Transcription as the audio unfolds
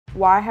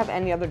Why have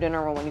any other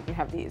dinner roll when you can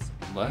have these?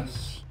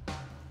 Less?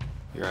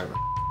 You're ever.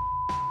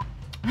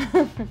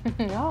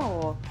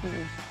 No.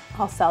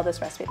 I'll sell this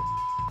recipe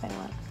if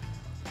anyone.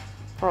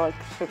 For like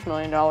 $6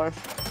 million. I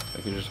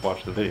could just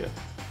watch the video.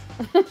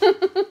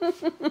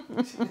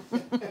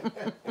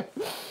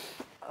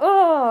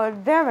 Oh,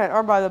 damn it.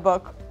 Or buy the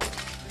book.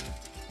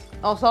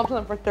 I'll sell to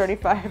them for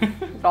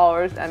 $35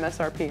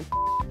 MSRP.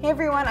 Hey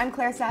everyone, I'm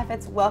Claire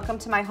Saffitz. Welcome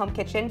to my home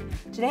kitchen.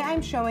 Today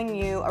I'm showing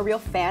you a real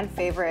fan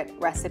favorite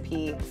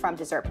recipe from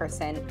Dessert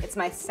Person. It's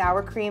my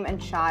sour cream and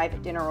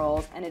chive dinner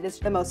rolls, and it is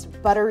the most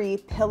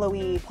buttery,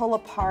 pillowy, pull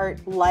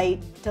apart,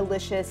 light,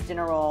 delicious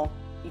dinner roll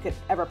you could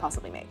ever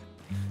possibly make.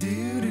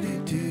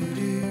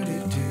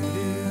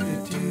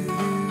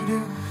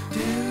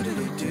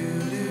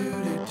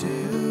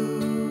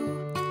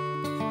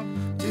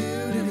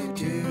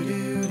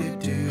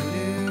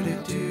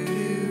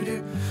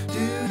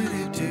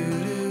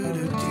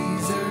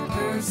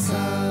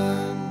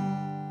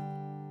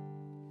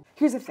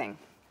 Here's the thing.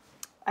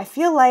 I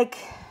feel like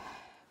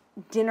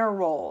dinner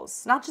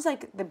rolls, not just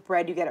like the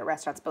bread you get at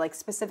restaurants, but like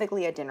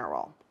specifically a dinner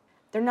roll,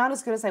 they're not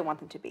as good as I want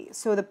them to be.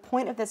 So the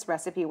point of this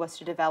recipe was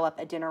to develop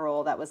a dinner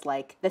roll that was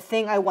like the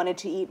thing I wanted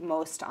to eat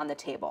most on the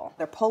table.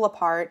 They're pull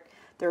apart,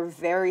 they're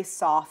very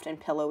soft and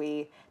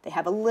pillowy. They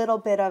have a little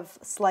bit of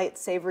slight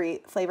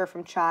savory flavor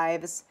from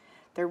chives.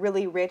 They're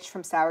really rich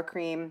from sour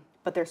cream,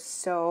 but they're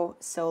so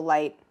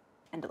light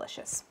and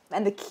delicious.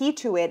 And the key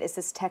to it is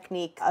this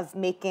technique of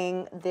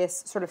making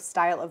this sort of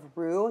style of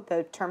roux.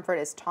 The term for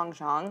it is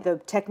tangzhong. The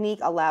technique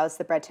allows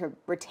the bread to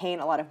retain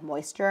a lot of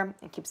moisture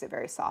and keeps it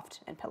very soft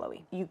and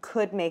pillowy. You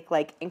could make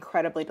like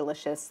incredibly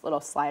delicious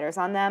little sliders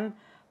on them,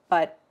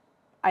 but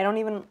I don't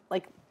even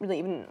like really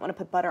even want to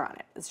put butter on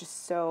it. It's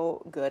just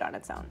so good on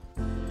its own.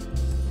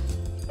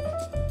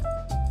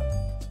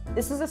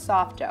 This is a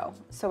soft dough,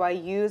 so I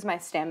use my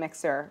stand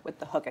mixer with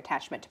the hook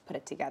attachment to put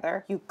it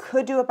together. You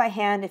could do it by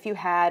hand if you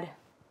had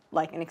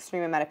like an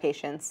extreme amount of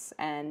patience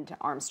and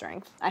arm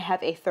strength. I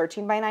have a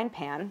 13x9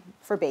 pan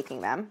for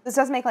baking them. This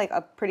does make like a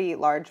pretty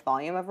large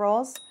volume of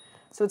rolls,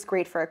 so it's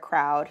great for a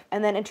crowd.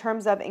 And then in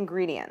terms of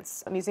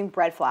ingredients, I'm using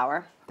bread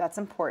flour. That's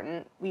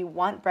important. We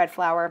want bread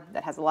flour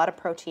that has a lot of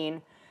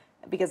protein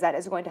because that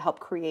is going to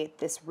help create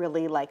this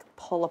really like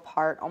pull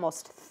apart,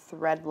 almost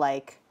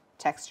thread-like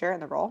texture in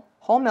the roll.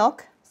 Whole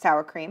milk,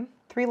 sour cream,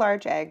 3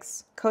 large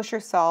eggs,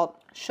 kosher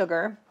salt,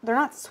 sugar. They're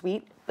not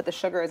sweet, but the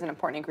sugar is an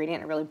important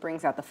ingredient. It really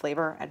brings out the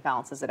flavor and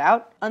balances it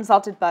out.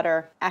 Unsalted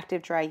butter,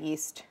 active dry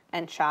yeast,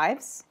 and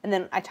chives. And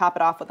then I top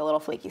it off with a little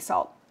flaky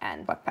salt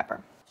and black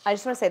pepper. I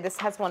just want to say this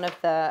has one of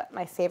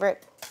my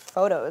favorite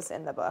photos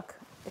in the book,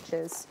 which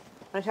is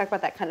when I talk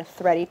about that kind of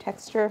thready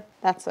texture,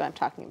 that's what I'm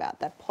talking about.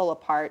 That pull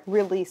apart,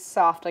 really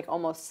soft, like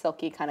almost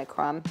silky kind of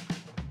crumb.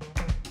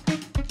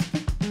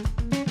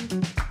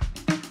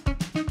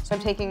 So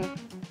I'm taking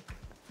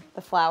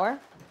the flour,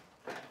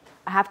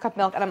 a 1/2 cup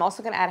milk, and I'm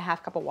also going to add a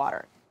 1/2 cup of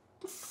water.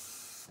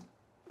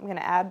 I'm going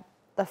to add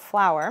the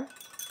flour.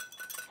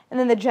 And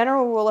then the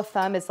general rule of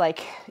thumb is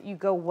like you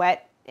go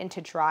wet into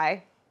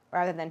dry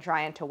rather than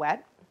dry into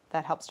wet.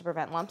 That helps to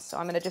prevent lumps. So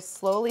I'm going to just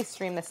slowly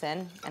stream this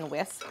in and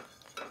whisk.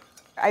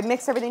 I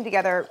mix everything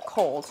together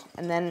cold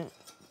and then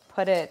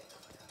put it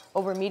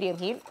over medium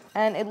heat.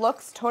 And it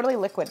looks totally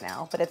liquid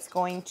now, but it's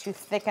going to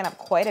thicken up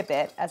quite a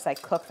bit as I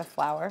cook the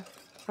flour.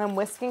 I'm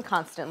whisking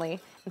constantly.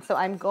 And so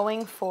I'm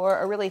going for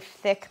a really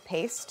thick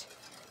paste.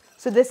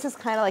 So this is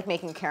kind of like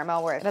making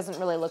caramel where it doesn't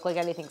really look like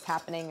anything's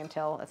happening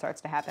until it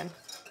starts to happen.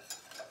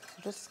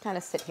 So just kind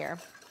of sit here.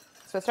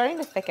 So it's starting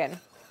to thicken,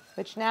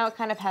 which now it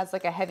kind of has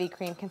like a heavy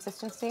cream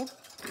consistency.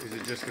 Is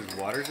it just because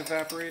water's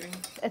evaporating?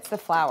 It's the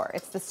flour.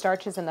 It's the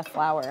starches in the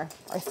flour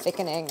are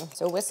thickening.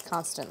 So whisk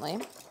constantly.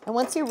 And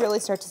once you really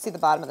start to see the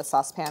bottom of the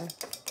saucepan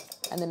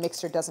and the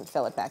mixture doesn't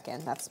fill it back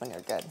in, that's when you're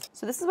good.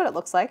 So this is what it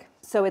looks like.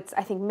 So it's,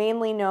 I think,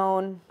 mainly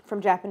known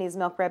from Japanese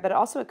milk bread, but it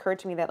also occurred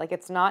to me that like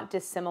it's not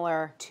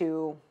dissimilar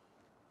to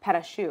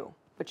parachute,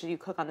 which you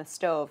cook on the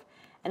stove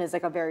and is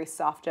like a very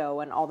soft dough,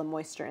 and all the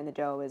moisture in the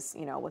dough is,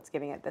 you know, what's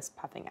giving it this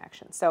puffing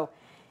action. So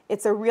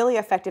it's a really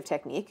effective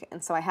technique.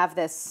 And so I have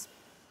this,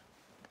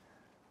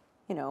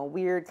 you know,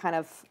 weird kind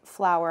of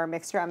flour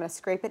mixture. I'm going to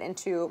scrape it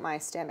into my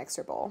stand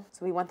mixer bowl.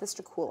 So we want this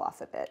to cool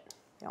off a bit.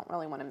 You don't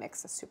really want to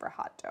mix a super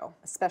hot dough,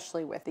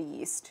 especially with the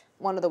yeast.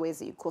 One of the ways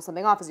that you cool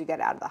something off is you get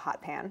it out of the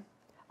hot pan.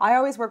 I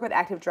always work with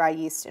active dry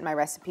yeast in my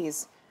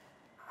recipes,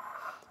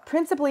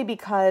 principally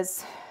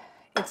because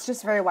it's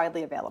just very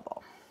widely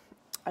available.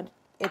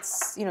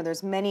 It's, you know,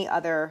 there's many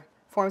other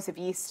forms of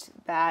yeast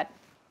that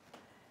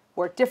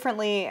work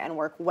differently and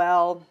work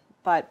well,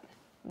 but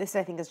this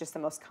I think is just the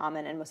most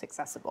common and most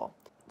accessible.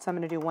 So I'm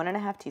going to do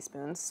 1½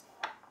 teaspoons,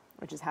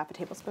 which is 1/2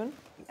 tablespoon.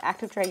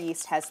 Active dry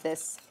yeast has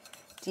this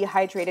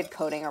dehydrated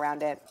coating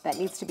around it that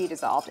needs to be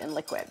dissolved in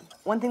liquid.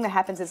 One thing that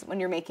happens is when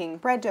you're making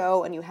bread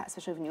dough, and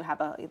especially when you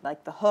have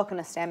like the hook and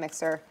a stand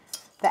mixer,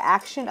 the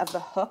action of the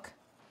hook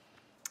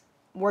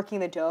working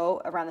the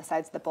dough around the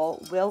sides of the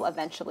bowl will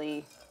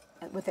eventually,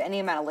 with any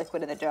amount of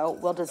liquid in the dough,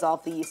 will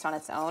dissolve the yeast on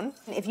its own.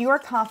 If you are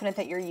confident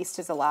that your yeast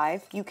is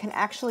alive, you can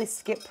actually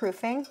skip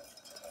proofing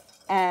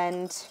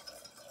and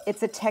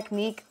it's a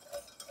technique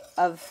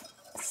of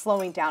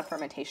slowing down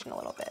fermentation a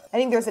little bit. I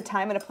think there's a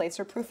time and a place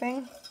for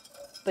proofing,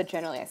 but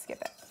generally I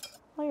skip it.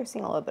 Well, you're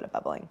seeing a little bit of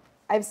bubbling.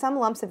 I have some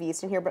lumps of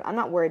yeast in here, but I'm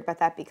not worried about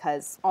that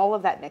because all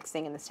of that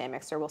mixing in the stand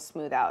mixer will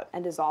smooth out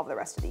and dissolve the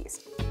rest of the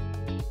yeast.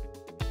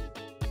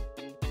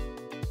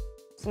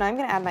 So now I'm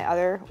gonna add my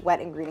other wet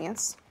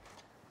ingredients.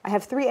 I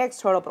have 3 eggs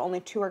total, but only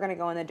 2 are gonna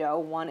go in the dough.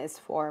 1 is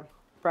for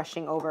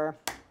brushing over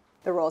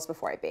the rolls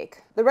before I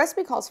bake. The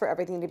recipe calls for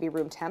everything to be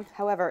room temp.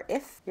 However,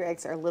 if your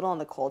eggs are a little on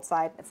the cold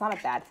side, it's not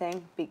a bad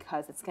thing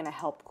because it's gonna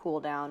help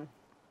cool down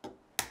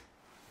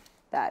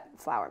that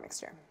flour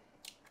mixture.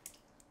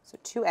 So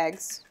 2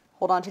 eggs.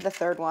 Hold on to the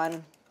 3rd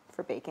one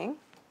for baking.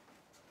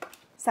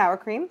 Sour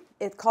cream.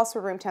 It calls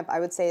for room temp. I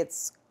would say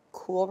it's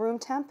cool room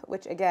temp,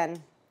 which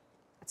again,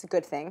 it's a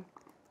good thing.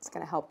 It's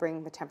gonna help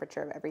bring the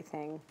temperature of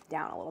everything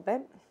down a little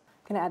bit.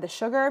 I'm gonna add the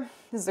sugar.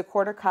 This is a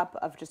 1/4 cup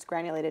of just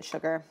granulated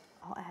sugar.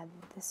 I'll add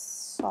this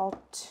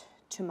salt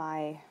to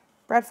my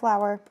bread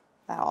flour.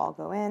 That'll all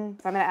go in.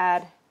 I'm gonna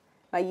add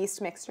my yeast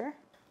mixture.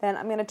 Then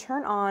I'm gonna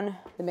turn on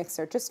the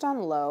mixer just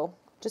on low,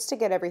 just to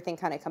get everything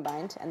kind of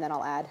combined, and then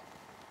I'll add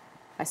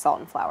my salt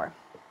and flour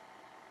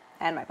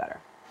and my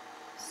butter.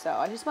 So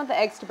I just want the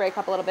eggs to break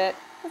up a little bit.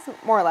 It's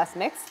more or less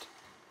mixed.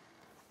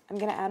 I'm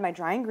gonna add my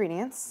dry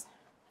ingredients.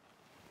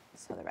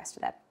 So the rest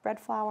of that bread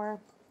flour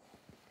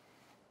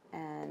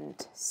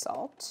and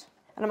salt.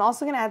 And I'm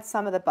also gonna add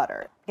some of the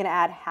butter. I'm gonna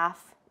add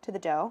half to the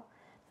dough,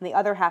 and the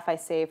other half I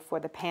save for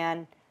the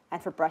pan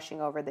and for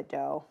brushing over the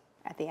dough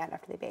at the end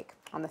after they bake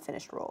on the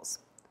finished rolls.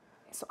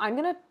 So I'm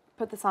gonna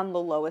put this on the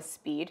lowest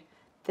speed.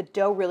 The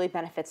dough really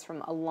benefits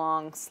from a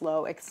long,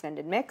 slow,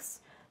 extended mix.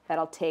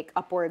 That'll take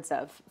upwards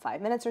of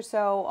 5 minutes or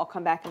so. I'll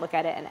come back and look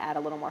at it and add a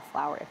little more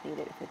flour if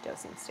needed if the dough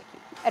seems sticky.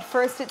 At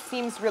first it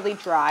seems really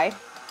dry,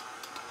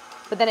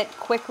 but then it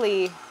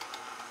quickly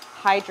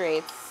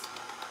hydrates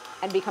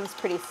and becomes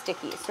pretty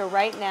sticky. So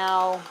right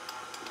now,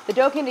 the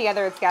dough came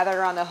together, it's gathered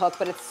around the hook,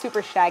 but it's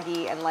super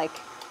shaggy and like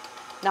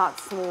not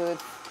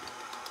smooth,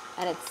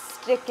 and it's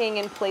sticking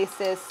in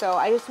places. So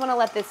I just wanna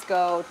let this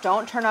go.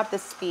 Don't turn up the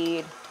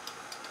speed.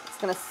 It's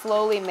gonna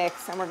slowly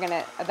mix, and we're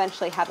gonna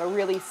eventually have a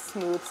really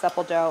smooth,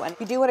 supple dough. And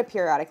you do want to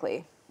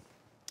periodically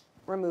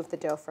remove the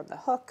dough from the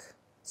hook,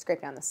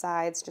 scrape down the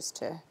sides just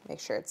to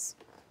make sure it's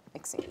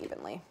mixing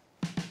evenly.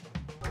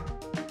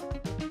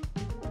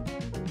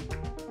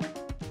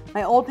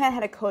 My old pan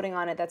had a coating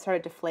on it that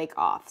started to flake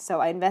off, so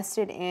I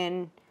invested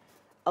in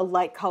a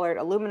light colored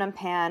aluminum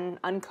pan,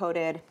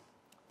 uncoated.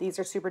 These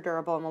are super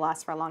durable and will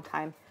last for a long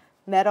time.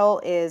 Metal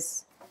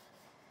is,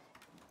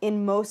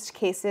 in most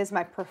cases,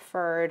 my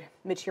preferred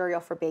material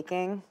for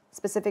baking,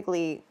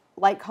 specifically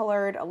light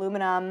colored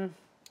aluminum,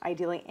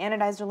 ideally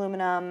anodized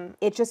aluminum.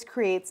 It just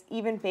creates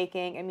even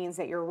baking. It means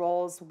that your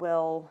rolls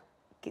will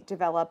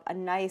develop a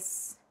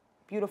nice,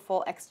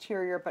 beautiful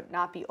exterior, but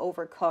not be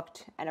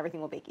overcooked, and everything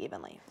will bake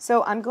evenly.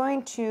 So I'm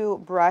going to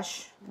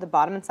brush the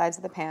bottom and sides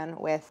of the pan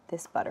with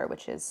this butter,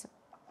 which is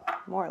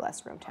more or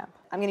less room temp.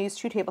 I'm gonna use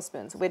 2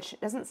 tablespoons, which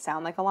doesn't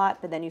sound like a lot,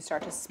 but then you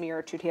start to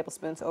smear 2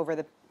 tablespoons over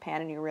the pan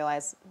and you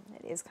realize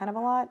it is kind of a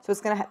lot. So it's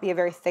gonna be a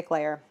very thick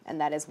layer,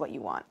 and that is what you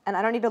want. And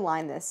I don't need to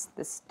line this.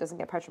 This doesn't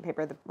get parchment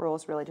paper. The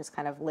rolls really just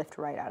kind of lift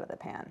right out of the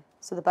pan.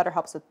 So the butter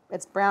helps with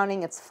its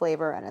browning, its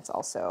flavor, and it's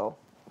also,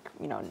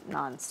 you know,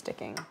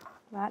 non-sticking.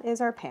 That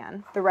is our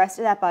pan. The rest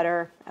of that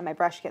butter and my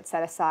brush get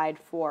set aside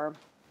for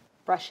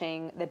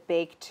brushing the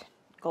baked,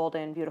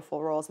 golden,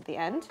 beautiful rolls at the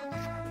end.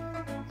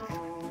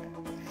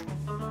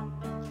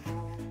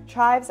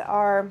 Chives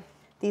are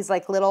these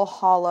like little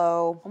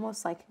hollow,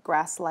 almost like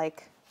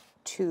grass-like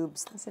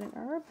tubes. Is it an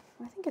herb?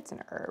 I think it's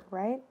an herb,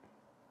 right?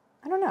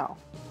 I don't know.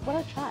 What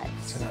are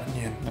chives? It's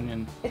an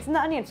onion. It's in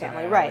the onion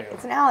family, right?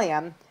 It's an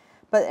allium,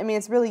 but I mean,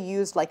 it's really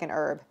used like an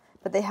herb,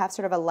 but they have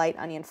sort of a light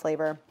onion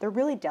flavor. They're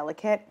really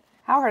delicate.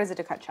 How hard is it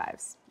to cut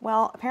chives?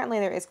 Well, apparently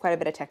there is quite a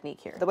bit of technique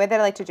here. The way that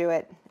I like to do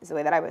it is the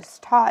way that I was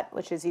taught,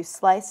 which is you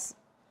slice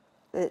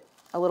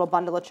a little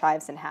bundle of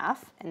chives in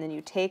half, and then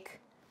you take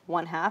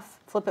 1/2,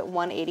 flip it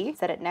 180,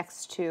 set it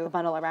next to the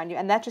bundle around you,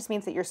 and that just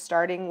means that you're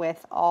starting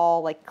with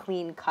all like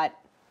clean cut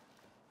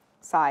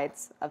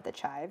sides of the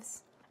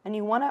chives. And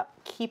you want to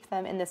keep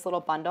them in this little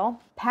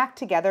bundle, packed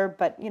together,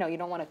 but you know, you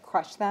don't want to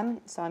crush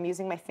them. So I'm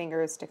using my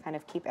fingers to kind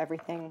of keep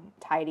everything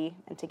tidy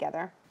and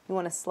together. You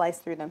want to slice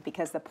through them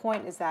because the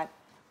point is that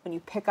when you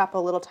pick up a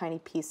little tiny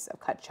piece of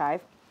cut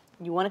chive,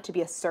 you want it to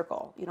be a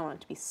circle. You don't want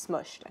it to be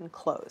smushed and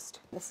closed.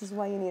 This is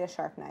why you need a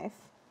sharp knife.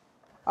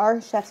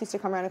 Our chefs used to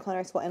come around to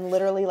culinary school and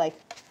literally like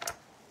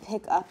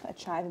pick up a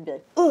chive and be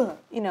like, ugh,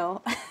 you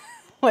know,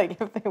 like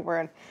if they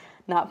were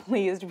not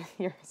pleased with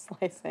your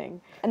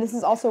slicing. And this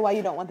is also why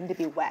you don't want them to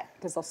be wet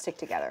because they'll stick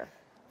together.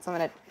 So I'm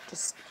gonna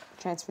just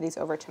transfer these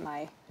over to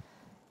my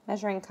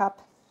measuring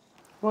cup.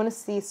 You want to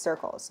see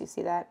circles. You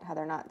see that? How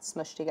they're not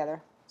smushed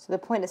together. So the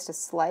point is to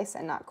slice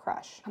and not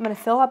crush. I'm going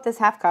to fill up this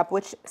 1/2 cup,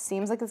 which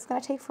seems like it's going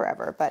to take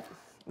forever, but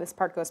this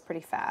part goes pretty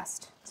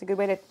fast. It's a good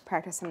way to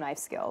practice some knife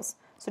skills.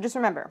 So just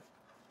remember,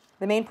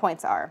 the main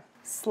points are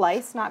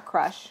slice, not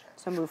crush.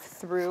 So move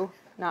through,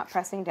 not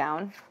pressing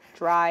down.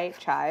 dry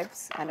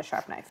chives and a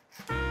sharp knife.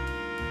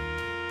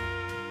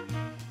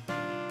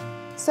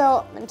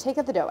 So I'm gonna take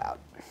the dough out.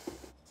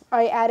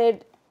 I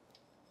added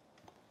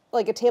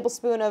like a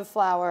tablespoon of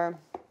flour,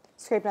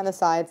 scraped on the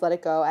sides, let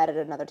it go, added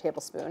another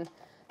tablespoon,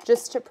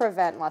 just to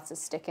prevent lots of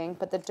sticking,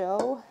 but the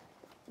dough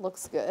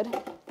looks good.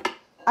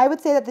 I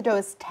would say that the dough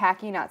is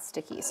tacky, not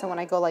sticky, so when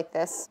I go like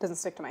this, it doesn't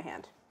stick to my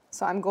hand.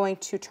 So I'm going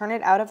to turn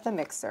it out of the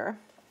mixer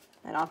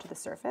and onto the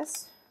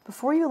surface.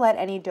 Before you let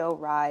any dough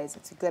rise,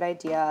 it's a good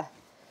idea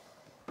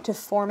to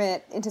form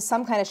it into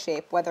some kind of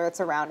shape, whether it's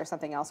a round or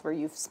something else, where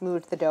you've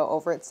smoothed the dough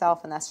over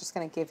itself, and that's just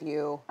gonna give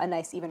you a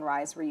nice even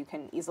rise where you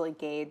can easily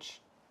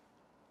gauge,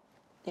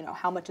 you know,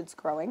 how much it's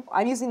growing.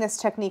 I'm using this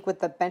technique with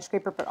the bench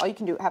scraper, but all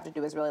you have to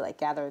do is really like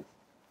gather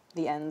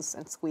the ends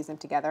and squeeze them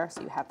together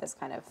so you have this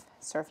kind of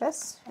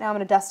surface. Now I'm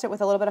gonna dust it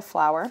with a little bit of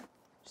flour,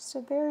 just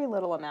a very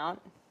little amount.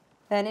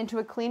 Then into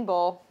a clean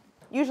bowl.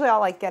 Usually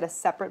I'll like get a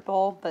separate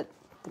bowl, but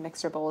the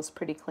mixer bowl is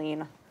pretty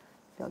clean.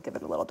 You'll give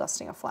it a little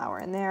dusting of flour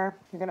in there.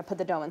 You're gonna put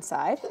the dough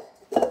inside.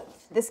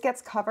 This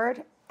gets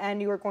covered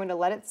and you are going to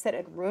let it sit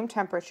at room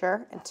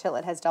temperature until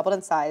it has doubled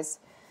in size.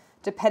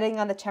 Depending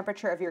on the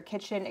temperature of your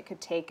kitchen, it could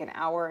take 1.5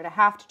 hours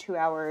to 2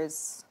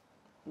 hours,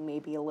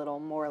 maybe a little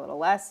more, a little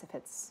less if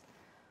it's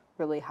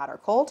really hot or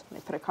cold. Let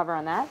me put a cover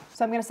on that.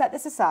 So I'm gonna set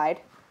this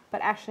aside,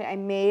 but actually I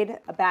made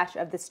a batch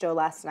of this dough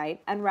last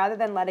night, and rather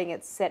than letting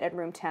it sit at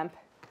room temp,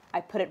 I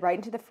put it right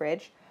into the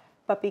fridge.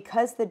 But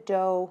because the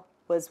dough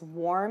was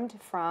warmed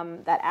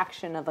from that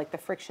action of like the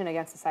friction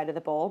against the side of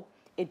the bowl,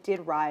 it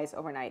did rise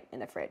overnight in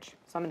the fridge.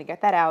 So I'm gonna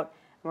get that out,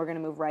 and we're gonna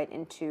move right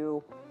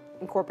into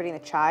incorporating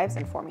the chives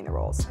and forming the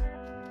rolls.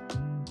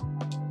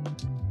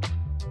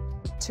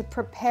 To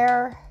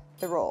prepare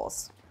the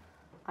rolls,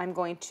 I'm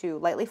going to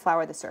lightly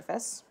flour the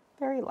surface,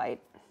 very light,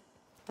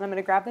 and I'm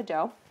gonna grab the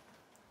dough.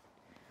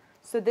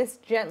 So this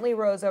gently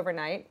rose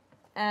overnight,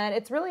 and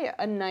it's really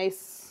a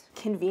nice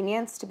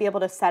convenience to be able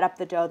to set up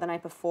the dough the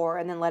night before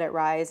and then let it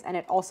rise, and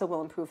it also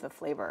will improve the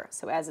flavor.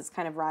 So as it's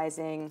kind of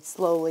rising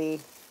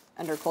slowly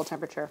under cold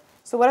temperature.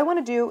 So what I want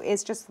to do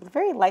is just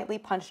very lightly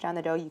punch down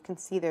the dough. You can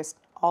see there's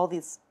all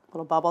these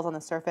little bubbles on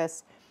the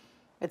surface.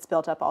 It's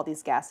built up all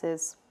these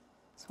gases.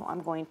 So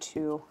I'm going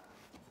to,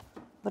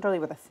 literally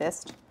with a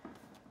fist,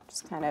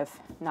 just kind of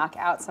knock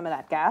out some of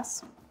that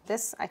gas.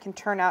 This I can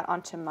turn out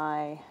onto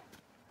my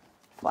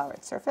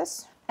floured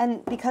surface.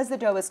 And because the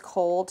dough is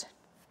cold,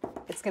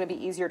 it's going to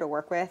be easier to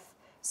work with.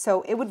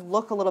 So it would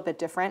look a little bit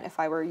different if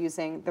I were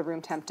using the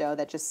room temp dough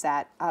that just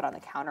sat out on the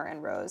counter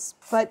and rose.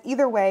 But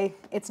either way,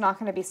 it's not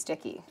going to be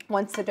sticky.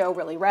 Once the dough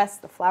really rests,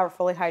 the flour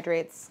fully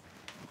hydrates,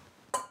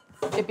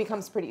 it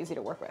becomes pretty easy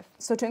to work with.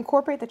 So to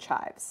incorporate the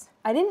chives,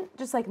 I didn't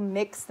just like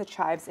mix the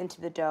chives into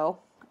the dough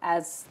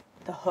as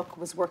the hook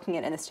was working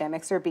it in the stand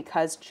mixer,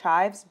 because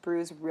chives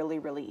bruise really,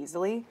 really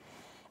easily.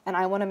 And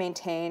I want to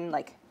maintain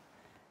like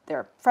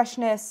their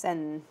freshness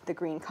and the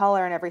green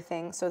color and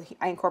everything, so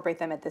I incorporate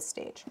them at this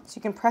stage. So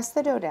you can press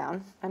the dough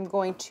down. I'm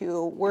going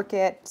to work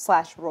it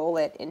 / roll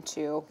it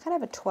into kind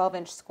of a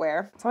 12-inch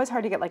square. It's always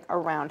hard to get like a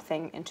round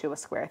thing into a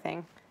square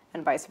thing,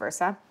 and vice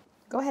versa.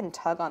 Go ahead and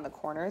tug on the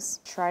corners.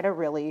 Try to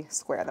really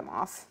square them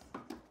off.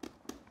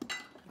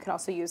 You can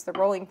also use the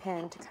rolling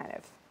pin to kind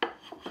of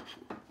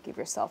give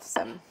yourself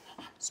some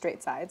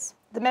straight sides.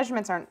 The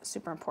measurements aren't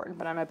super important,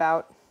 but I'm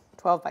about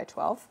 12 by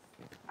 12.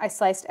 I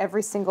sliced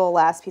every single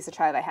last piece of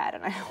chive I had,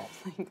 and I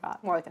only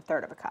got more like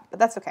 1/3 of a cup, but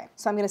that's okay.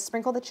 So I'm gonna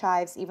sprinkle the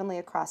chives evenly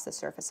across the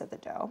surface of the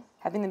dough.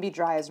 Having them be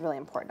dry is really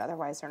important,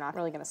 otherwise they're not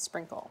really gonna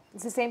sprinkle.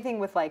 It's the same thing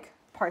with like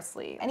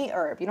parsley, any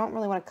herb. You don't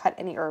really wanna cut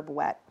any herb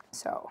wet.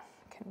 So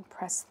you can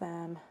press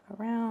them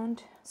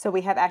around. So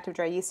we have active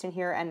dry yeast in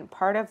here, and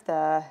part of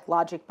the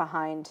logic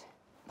behind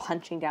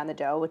punching down the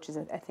dough, which is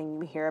a thing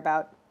we hear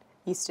about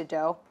yeasted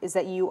dough, is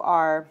that you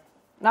are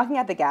knocking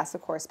out the gas,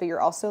 of course, but you're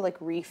also like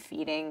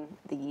refeeding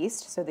the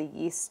yeast. So the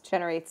yeast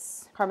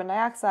generates carbon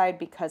dioxide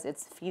because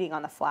it's feeding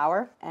on the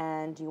flour,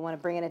 and you want to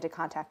bring it into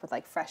contact with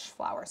like fresh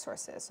flour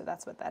sources. So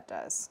that's what that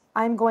does.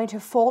 I'm going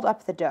to fold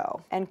up the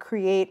dough and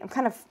I'm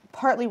kind of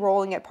partly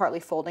rolling it, partly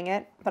folding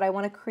it, but I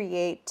want to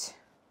create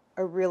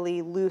a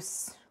really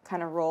loose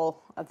kind of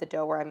roll of the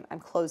dough where I'm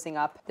closing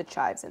up the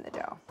chives in the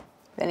dough.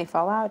 If any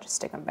fall out, just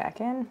stick them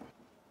back in.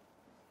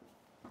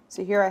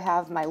 So here I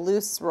have my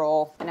loose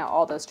roll, and now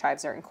all those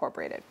chives are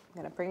incorporated.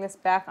 I'm gonna bring this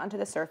back onto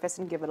the surface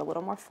and give it a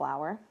little more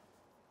flour.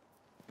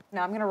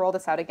 Now I'm gonna roll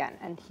this out again,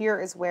 and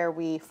here is where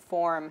we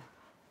form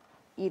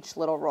each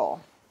little roll.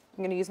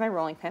 I'm gonna use my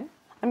rolling pin.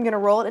 I'm gonna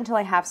roll it until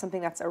I have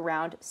something that's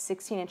around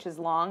 16 inches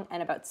long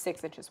and about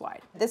 6 inches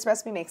wide. This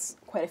recipe makes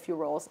quite a few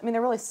rolls. I mean,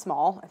 they're really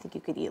small. I think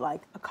you could eat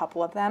like a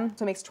couple of them,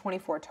 so it makes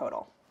 24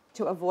 total.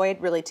 To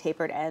avoid really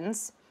tapered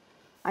ends,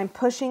 I'm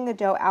pushing the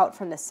dough out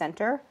from the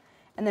center,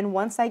 and then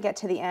once I get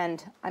to the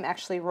end, I'm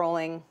actually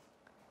rolling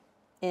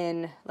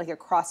in like a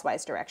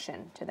crosswise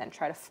direction to then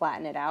try to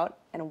flatten it out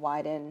and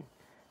widen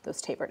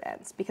those tapered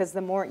ends. Because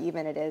the more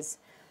even it is,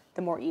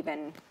 the more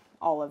even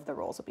all of the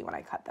rolls will be when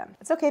I cut them.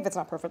 It's okay if it's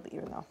not perfectly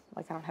even though,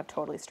 like I don't have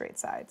totally straight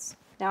sides.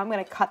 Now I'm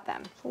gonna cut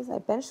them. Should I use my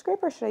bench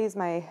scraper or should I use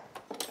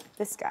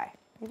this guy?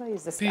 Maybe I'll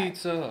use this guy.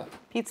 Pizza.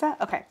 Pizza?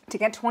 Okay. To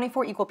get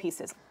 24 equal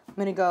pieces, I'm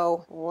gonna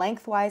go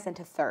lengthwise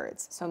into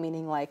thirds. So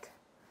meaning like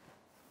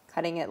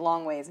cutting it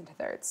long ways into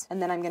thirds.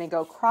 And then I'm gonna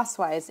go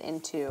crosswise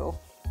into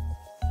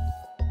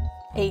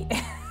 8.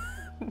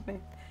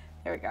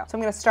 There we go. So I'm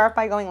gonna start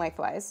by going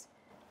lengthwise.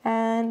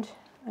 And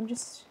I'm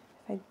just,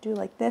 if I do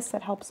like this,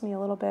 that helps me a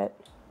little bit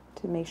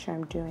to make sure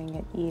I'm doing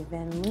it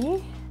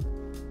evenly.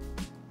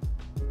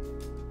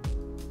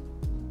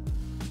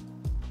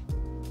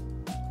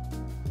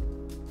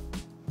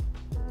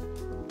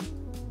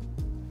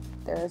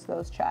 There's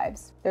those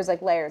chives. There's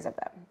like layers of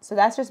them. So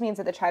that just means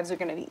that the chives are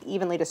gonna be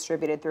evenly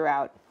distributed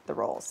throughout the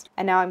rolls.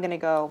 And now I'm gonna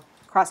go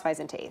crosswise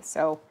into eighths.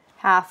 So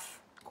half,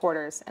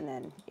 quarters, and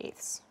then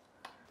eighths.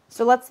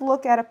 So let's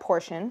look at a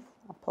portion.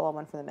 I'll pull out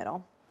one from the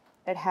middle.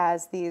 It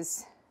has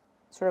these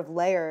sort of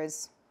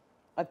layers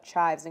of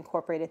chives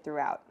incorporated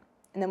throughout.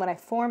 And then when I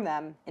form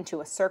them into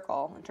a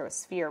circle, into a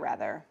sphere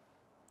rather,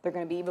 they're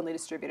gonna be evenly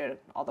distributed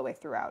all the way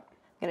throughout.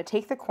 I'm gonna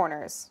take the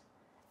corners,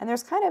 and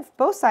there's kind of,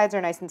 both sides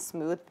are nice and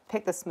smooth.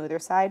 Pick the smoother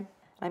side. And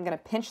I'm gonna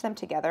pinch them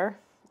together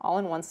all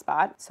in one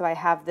spot. So I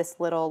have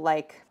this little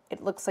like,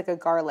 it looks like a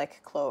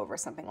garlic clove or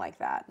something like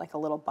that, like a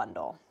little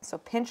bundle. So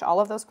pinch all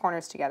of those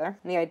corners together.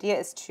 And the idea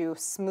is to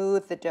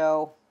smooth the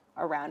dough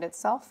around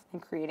itself and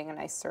creating a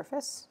nice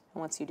surface. And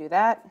once you do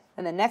that,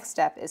 then the next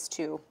step is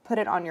to put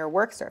it on your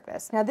work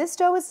surface. Now this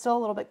dough is still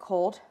a little bit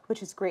cold,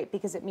 which is great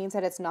because it means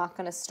that it's not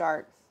gonna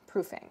start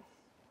proofing.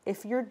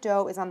 If your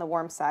dough is on the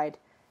warm side,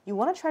 you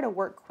wanna try to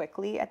work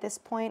quickly at this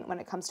point when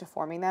it comes to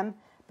forming them,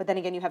 but then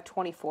again, you have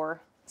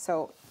 24,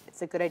 so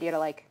it's a good idea to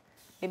like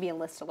maybe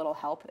enlist a little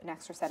help, an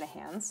extra set of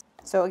hands.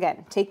 So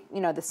again, take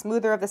the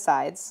smoother of the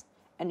sides,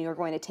 and you're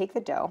going to take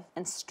the dough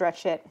and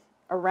stretch it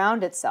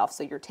around itself.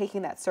 So you're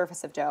taking that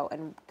surface of dough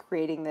and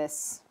creating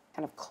this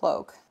kind of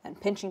cloak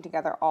and pinching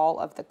together all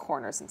of the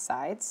corners and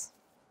sides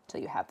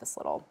until you have this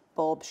little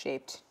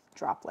bulb-shaped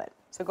droplet.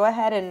 So go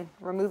ahead and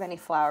remove any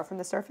flour from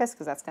the surface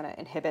because that's gonna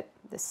inhibit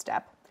this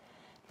step.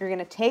 You're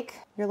gonna take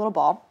your little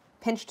ball,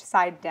 pinched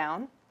side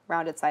down,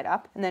 rounded side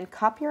up, and then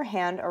cup your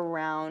hand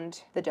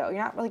around the dough.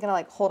 You're not really gonna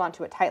like hold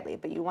onto it tightly,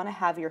 but you wanna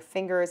have your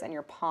fingers and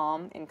your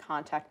palm in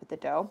contact with the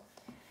dough.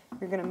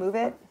 You're gonna move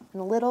it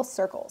in little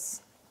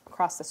circles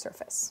across the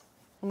surface.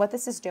 And what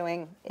this is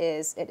doing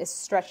is it is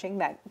stretching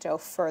that dough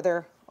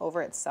further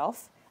over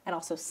itself and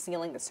also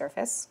sealing the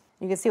surface.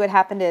 You can see what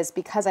happened is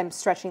because I'm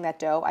stretching that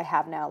dough, I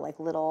have now like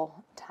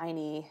little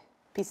tiny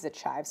pieces of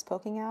chives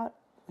poking out,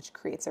 which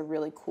creates a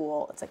really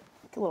cool, it's like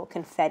a little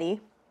confetti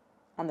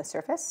on the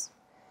surface.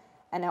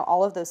 And now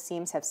all of those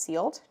seams have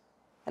sealed.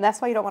 And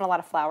that's why you don't want a lot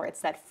of flour.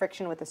 It's that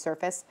friction with the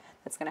surface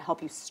that's gonna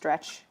help you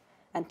stretch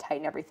and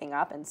tighten everything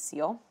up and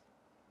seal.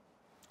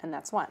 And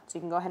that's one. So you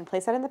can go ahead and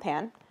place that in the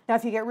pan. Now,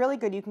 if you get really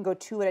good, you can go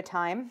 2 at a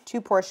time,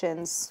 2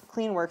 portions,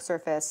 clean work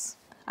surface.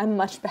 I'm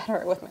much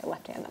better with my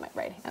left hand than my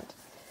right hand.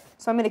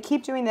 So I'm gonna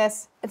keep doing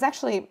this. It's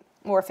actually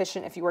more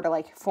efficient if you were to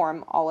like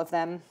form all of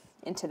them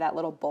into that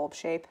little bulb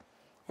shape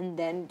and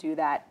then do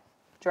that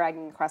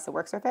dragging across the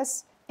work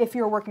surface. If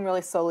you're working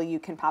really slowly, you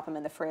can pop them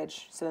in the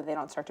fridge so that they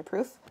don't start to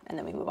proof. And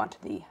then we move on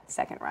to the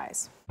second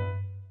rise.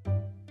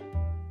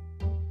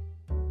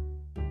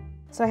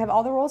 So I have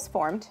all the rolls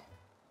formed.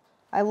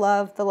 I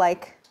love the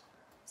like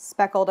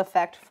speckled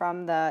effect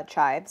from the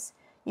chives.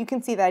 You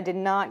can see that I did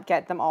not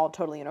get them all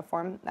totally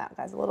uniform. That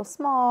guy's a little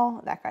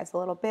small, that guy's a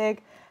little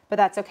big, but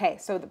that's okay.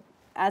 So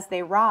as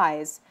they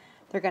rise,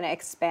 they're gonna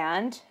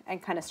expand and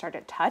kind of start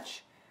to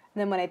touch. And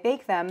then when I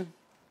bake them,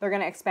 they're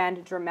gonna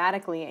expand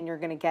dramatically and you're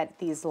gonna get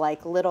these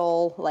like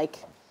little, like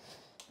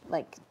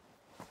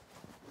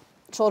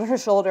shoulder to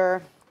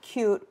shoulder,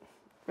 cute,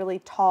 really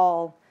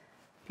tall,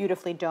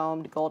 beautifully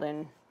domed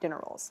golden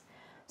dinner rolls.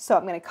 So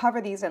I'm gonna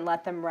cover these and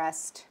let them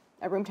rest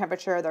at room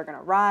temperature. They're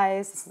gonna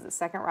rise, this is the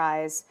second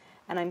rise,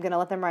 and I'm gonna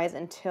let them rise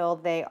until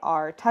they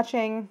are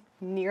touching,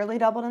 nearly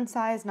doubled in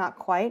size, not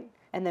quite,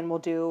 and then we'll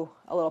do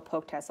a little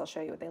poke test. I'll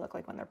show you what they look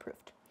like when they're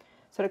proofed.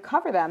 So to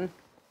cover them,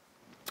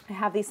 I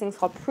have these things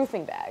called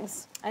proofing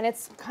bags, and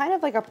it's kind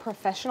of like a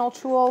professional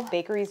tool.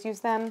 Bakeries use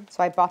them,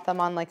 so I bought them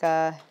on like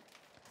a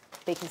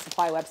baking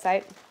supply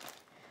website.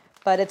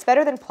 But it's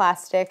better than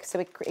plastic, so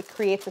it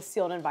creates a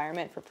sealed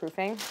environment for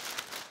proofing,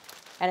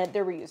 and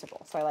they're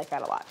reusable, so I like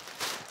that a lot.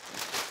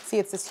 See,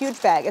 it's this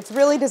huge bag. It's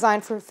really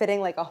designed for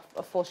fitting like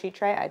a full sheet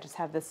tray. I just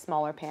have this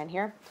smaller pan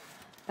here,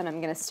 and I'm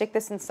gonna stick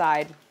this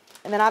inside.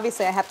 And then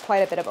obviously I have quite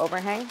a bit of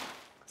overhang,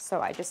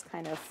 so I just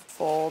kind of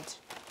fold.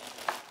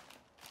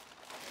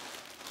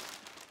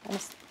 I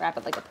just wrap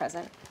it like a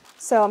present.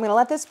 So I'm gonna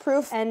let this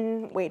proof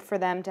and wait for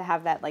them to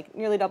have that like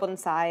nearly doubled in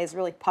size,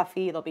 really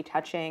puffy, they'll be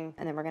touching,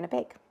 and then we're gonna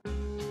bake.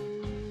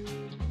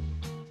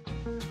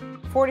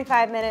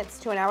 45 minutes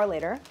to an hour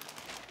later,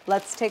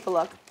 let's take a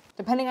look.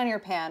 Depending on your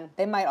pan,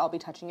 they might all be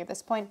touching at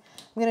this point.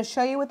 I'm gonna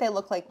show you what they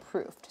look like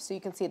proofed. So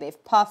you can see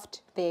they've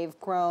puffed, they've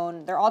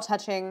grown, they're all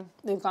touching,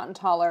 they've gotten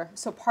taller.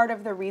 So part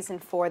of the reason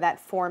for that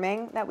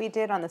forming that we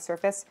did on the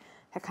surface,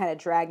 that kind of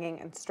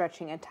dragging and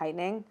stretching and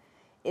tightening,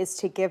 is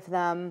to give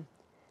them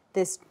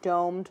this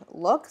domed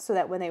look so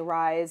that when they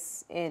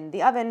rise in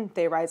the oven,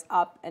 they rise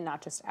up and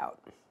not just out.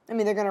 I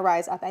mean, they're gonna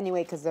rise up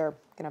anyway because they're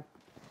gonna,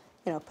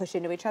 you know, push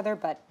into each other,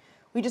 but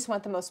we just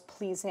want the most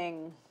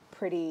pleasing,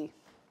 pretty,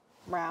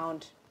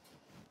 round,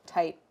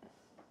 tight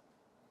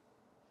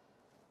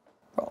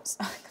rolls.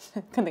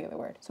 Couldn't think of the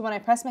word. So when I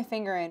press my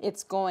finger in,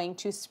 it's going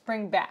to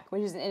spring back,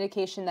 which is an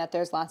indication that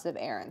there's lots of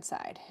air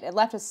inside. It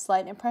left a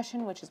slight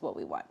impression, which is what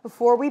we want.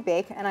 Before we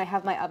bake, and I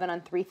have my oven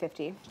on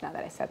 350, now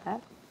that I said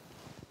that,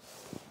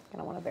 I'm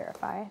gonna wanna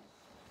verify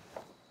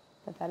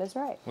that that is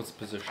right. What's the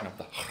position of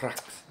the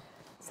racks?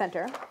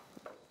 Center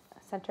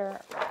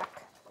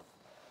rack.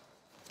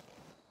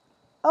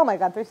 Oh my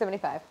God,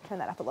 375. Turn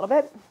that up a little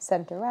bit.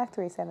 Center rack,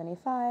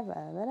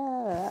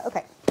 375.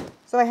 Okay,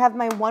 so I have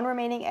my one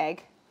remaining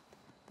egg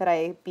that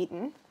I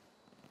beaten,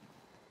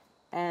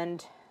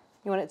 and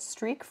you want it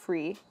streak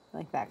free,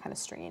 like that kind of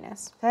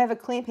stringiness. So I have a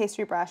clean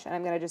pastry brush, and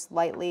I'm gonna just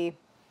lightly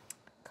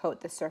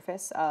coat the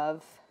surface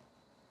of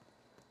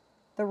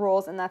the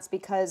rolls, and that's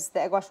because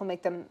the egg wash will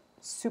make them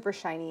super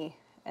shiny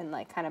and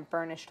like kind of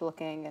burnished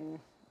looking and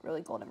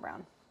really golden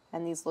brown.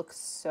 And these look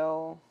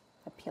so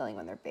appealing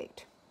when they're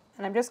baked.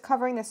 And I'm just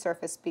covering the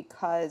surface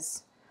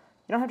because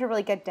you don't have to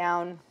really get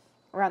down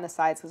around the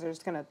sides because they're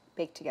just gonna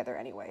bake together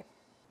anyway.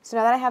 So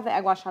now that I have the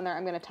egg wash on there,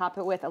 I'm gonna top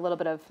it with a little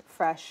bit of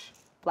fresh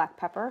black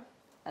pepper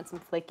and some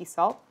flaky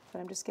salt. But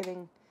I'm just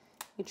giving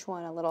each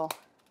one a little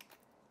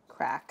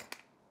crack.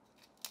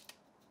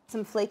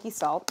 Some flaky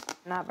salt,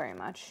 not very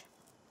much.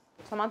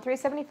 So I'm on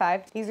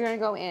 375. These are gonna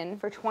go in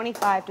for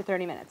 25 to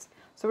 30 minutes.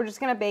 So we're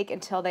just gonna bake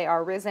until they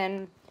are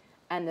risen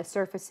and the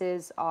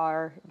surfaces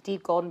are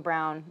deep golden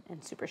brown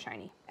and super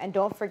shiny. And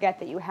don't forget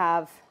that you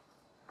have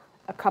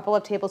a couple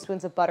of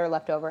tablespoons of butter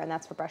left over, and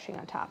that's for brushing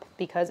on top,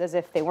 because as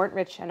if they weren't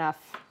rich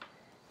enough,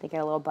 they get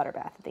a little butter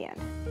bath at the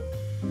end.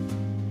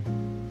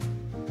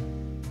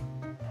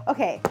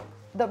 Okay,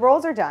 the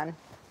rolls are done.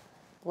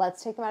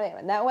 Let's take them out of the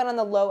oven. That went on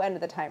the low end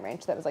of the time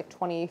range. That was like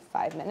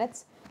 25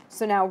 minutes.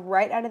 So now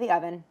right out of the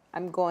oven,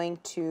 I'm going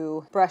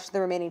to brush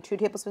the remaining 2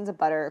 tablespoons of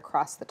butter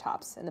across the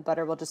tops, and the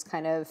butter will just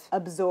kind of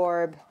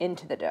absorb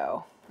into the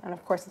dough. And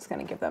of course it's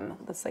gonna give them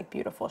this like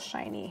beautiful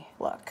shiny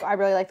look. I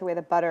really like the way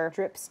the butter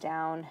drips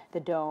down the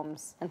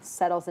domes and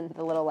settles into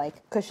the little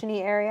like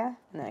cushiony area,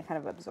 and then it kind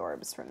of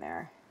absorbs from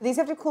there. These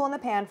have to cool in the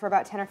pan for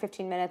about 10 or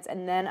 15 minutes,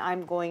 and then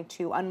I'm going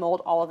to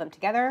unmold all of them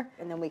together,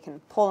 and then we can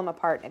pull them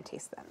apart and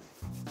taste them.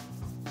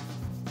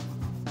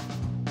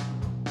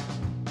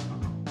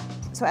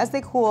 So as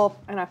they cool,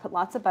 I'm gonna put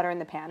lots of butter in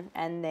the pan,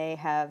 and they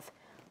have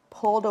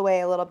pulled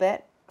away a little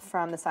bit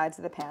from the sides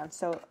of the pan.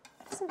 So it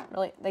doesn't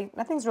really,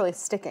 nothing's really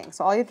sticking.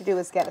 So all you have to do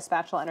is get a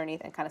spatula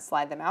underneath and kind of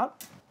slide them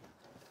out.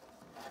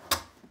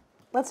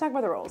 Let's talk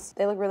about the rolls.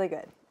 They look really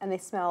good, and they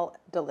smell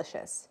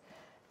delicious.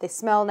 They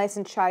smell nice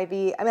and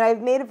chivey. I mean,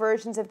 I've made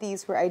versions of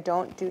these where I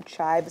don't do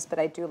chives, but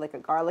I do like a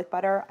garlic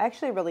butter. I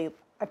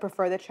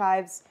prefer the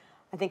chives.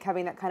 I think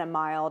having that kind of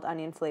mild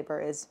onion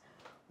flavor is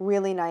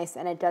really nice,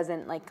 and it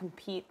doesn't like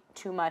compete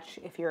too much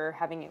if you're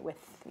having it with,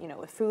 you know,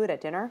 with food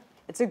at dinner.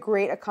 It's a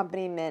great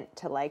accompaniment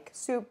to like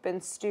soup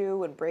and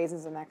stew and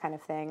braisins and that kind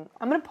of thing.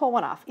 I'm gonna pull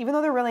one off. Even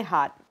though they're really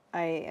hot,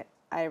 I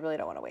really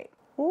don't wanna wait.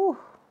 Ooh.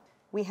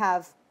 We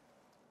have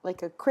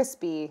like a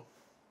crispy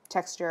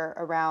texture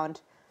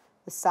around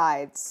the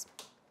sides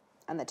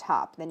and the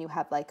top. Then you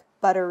have like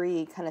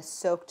buttery, kind of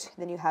soaked.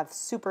 Then you have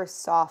super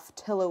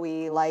soft,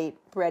 pillowy, light,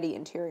 bready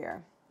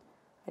interior.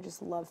 I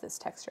just love this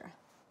texture.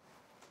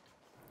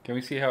 Can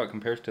we see how it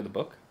compares to the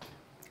book?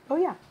 Oh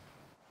yeah,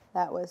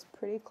 that was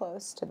pretty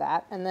close to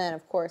that. And then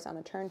of course on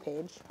the turn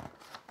page,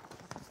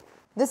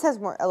 this has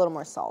a little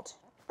more salt,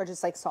 or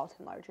just like salt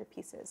in larger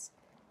pieces.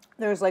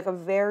 There's like a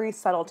very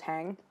subtle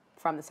tang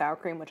from the sour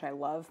cream, which I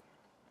love.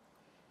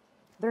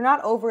 They're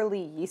not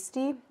overly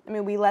yeasty. I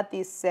mean, we let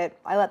these sit,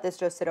 I let this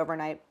just sit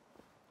overnight,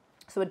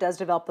 so it does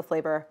develop the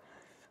flavor.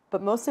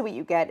 But mostly what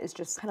you get is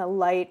just kind of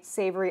light,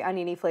 savory,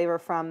 oniony flavor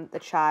from the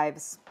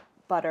chives,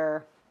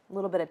 butter, a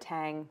little bit of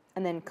tang,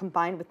 and then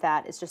combined with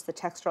that is just the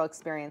textural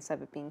experience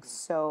of it being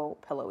so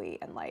pillowy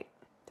and light.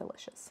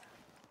 Delicious.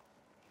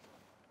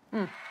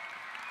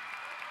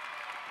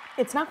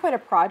 It's not quite a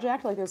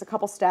project. Like there's a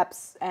couple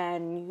steps,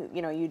 and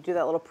you do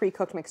that little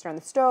pre-cooked mixer on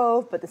the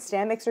stove, but the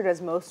stand mixer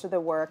does most of the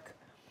work.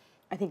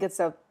 I think it's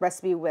a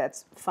recipe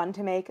that's fun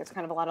to make. It's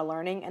kind of a lot of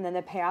learning, and then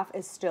the payoff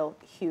is still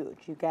huge.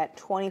 You get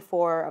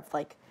 24 of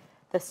like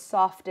the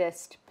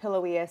softest,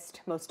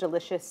 pillowiest, most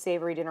delicious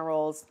savory dinner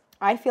rolls.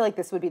 I feel like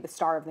this would be the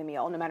star of the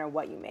meal, no matter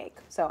what you make.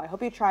 So I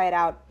hope you try it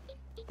out.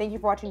 Thank you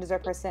for watching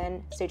Dessert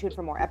Person. Stay tuned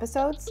for more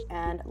episodes,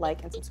 and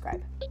like and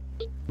subscribe.